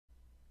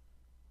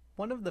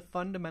One of the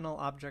fundamental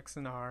objects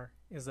in R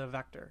is a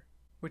vector,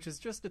 which is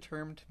just a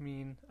term to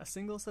mean a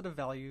single set of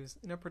values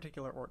in a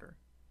particular order.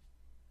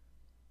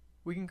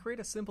 We can create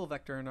a simple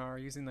vector in R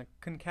using the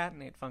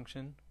concatenate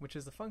function, which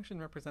is a function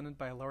represented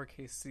by a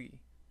lowercase c.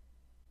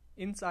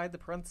 Inside the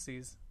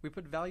parentheses, we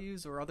put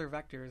values or other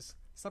vectors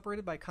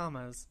separated by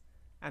commas,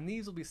 and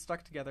these will be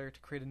stuck together to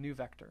create a new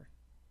vector.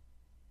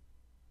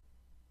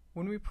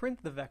 When we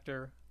print the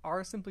vector,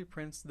 R simply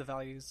prints the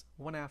values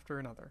one after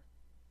another.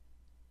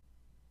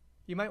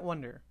 You might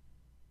wonder,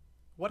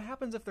 what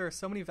happens if there are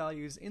so many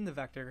values in the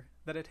vector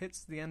that it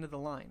hits the end of the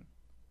line?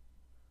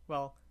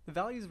 Well, the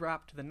values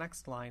wrap to the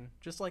next line,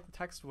 just like the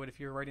text would if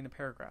you were writing a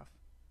paragraph.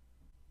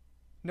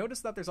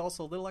 Notice that there's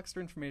also a little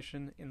extra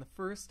information in the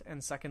first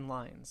and second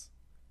lines.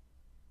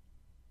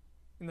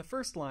 In the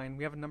first line,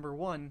 we have a number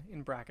 1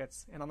 in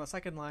brackets, and on the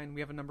second line, we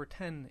have a number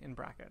 10 in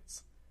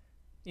brackets.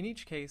 In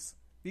each case,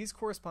 these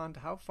correspond to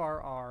how far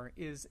R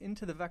is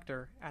into the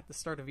vector at the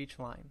start of each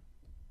line.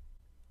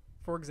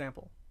 For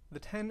example, the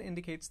 10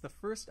 indicates the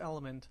first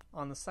element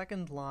on the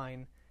second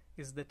line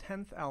is the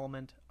 10th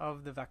element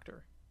of the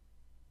vector.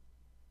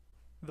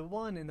 The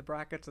 1 in the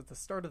brackets at the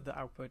start of the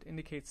output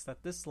indicates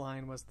that this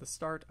line was the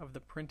start of the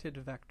printed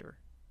vector.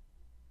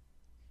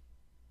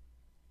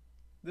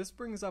 This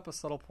brings up a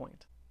subtle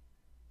point.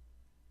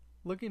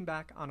 Looking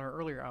back on our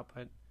earlier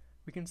output,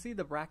 we can see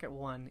the bracket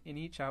 1 in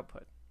each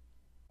output.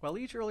 While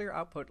each earlier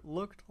output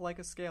looked like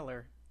a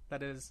scalar,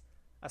 that is,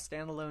 a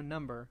standalone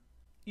number,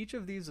 each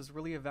of these is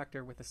really a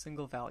vector with a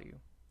single value.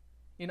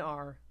 In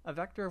R, a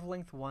vector of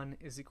length 1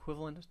 is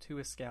equivalent to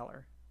a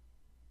scalar.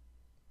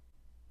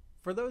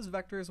 For those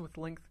vectors with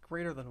length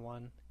greater than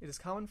 1, it is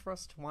common for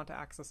us to want to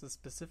access a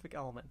specific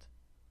element.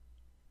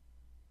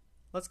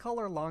 Let's call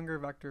our longer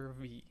vector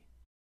v.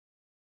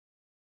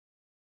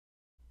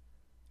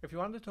 If we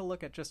wanted to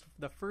look at just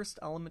the first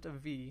element of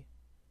v,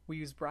 we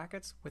use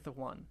brackets with a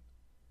 1.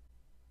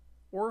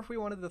 Or if we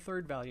wanted the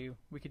third value,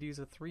 we could use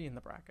a 3 in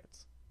the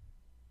brackets.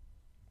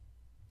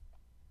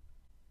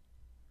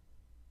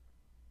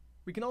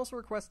 We can also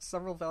request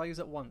several values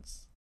at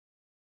once.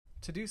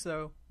 To do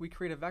so, we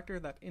create a vector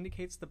that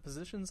indicates the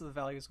positions of the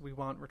values we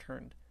want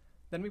returned.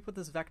 Then we put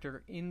this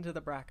vector into the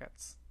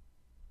brackets.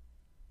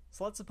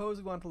 So let's suppose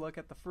we want to look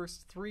at the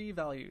first 3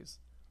 values.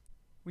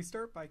 We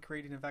start by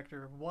creating a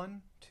vector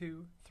 1,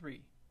 2,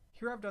 3.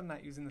 Here I've done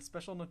that using the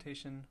special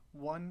notation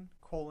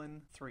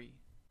 1:3,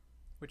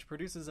 which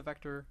produces a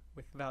vector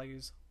with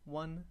values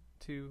 1,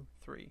 2,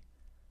 3.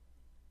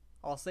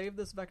 I'll save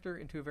this vector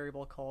into a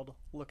variable called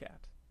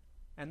lookat,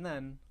 and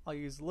then I'll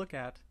use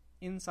lookat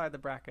inside the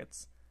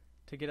brackets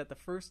to get at the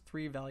first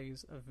 3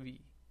 values of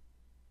v.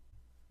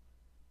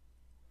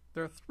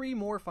 There are 3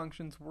 more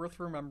functions worth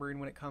remembering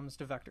when it comes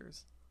to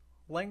vectors: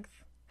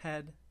 length,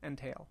 head, and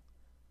tail.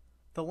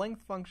 The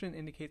length function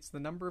indicates the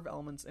number of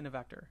elements in a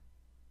vector.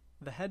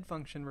 The head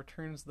function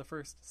returns the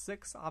first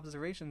 6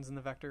 observations in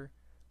the vector,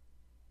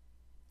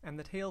 and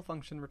the tail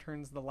function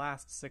returns the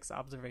last 6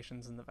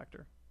 observations in the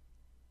vector.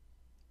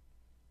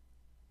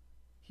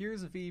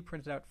 Here's v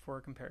printed out for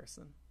a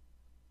comparison.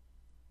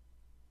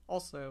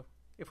 Also,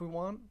 if we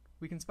want,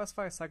 we can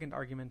specify a second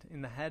argument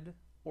in the head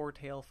or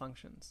tail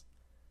functions.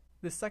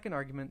 This second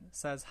argument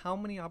says how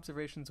many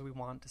observations we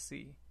want to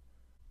see.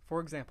 For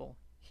example,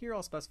 here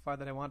I'll specify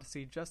that I want to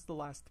see just the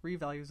last 3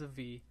 values of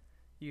v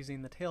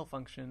using the tail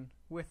function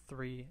with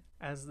 3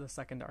 as the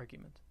second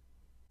argument.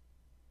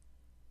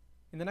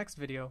 In the next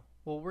video,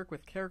 we'll work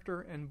with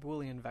character and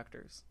Boolean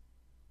vectors.